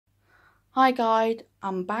Hi guys,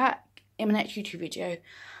 I'm back in my next YouTube video.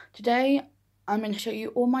 Today I'm going to show you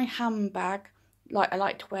all my handbag I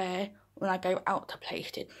like to wear when I go out to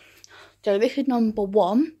places. So this is number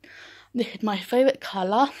one. This is my favourite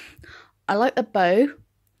colour. I like the bow.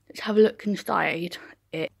 Let's have a look inside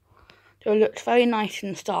it. So it looks very nice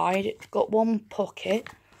inside. It's got one pocket.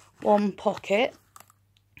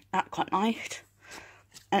 That's quite nice.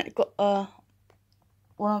 And it's got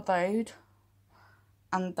one of those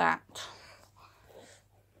and that.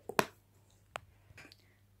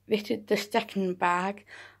 This is the second bag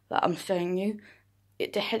that I'm showing you.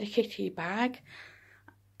 It's a Hello Kitty bag,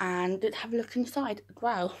 and let's have a look inside as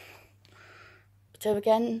well. So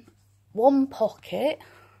again, one pocket,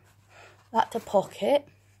 that's a pocket,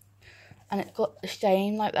 and it's got the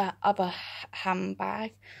same like that other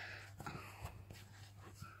handbag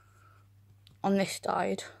on this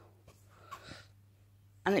side.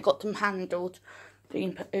 And it's got some handles so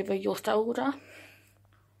you can put over your shoulder.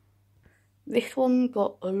 This one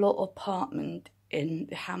got a lot of compartment in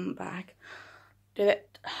the handbag. So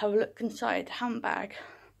let's have a look inside the handbag.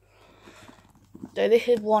 So this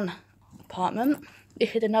is one compartment.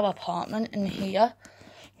 This is another compartment in here.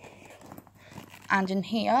 And in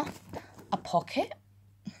here, a pocket.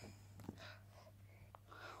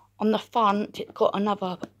 On the front, it's got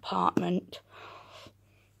another compartment.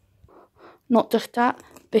 Not just that,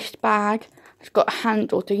 this bag has got a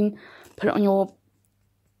handle so you can put it on your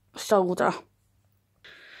shoulder.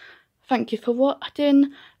 Thank you for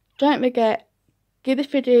watching. Don't forget, give this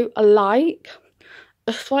video a like,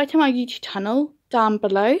 subscribe to my YouTube channel down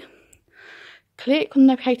below, click on the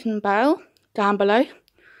notification bell down below,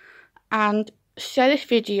 and share this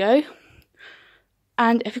video.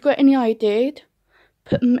 And if you've got any ideas,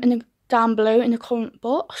 put them down below in the comment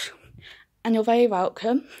box, and you're very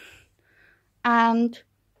welcome. And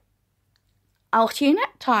I'll see you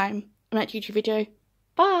next time in the next YouTube video.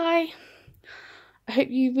 Bye! I hope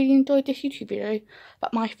you really enjoyed this YouTube video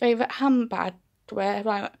about my favourite handbag to wear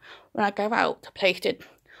when I go out to places.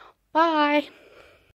 Bye!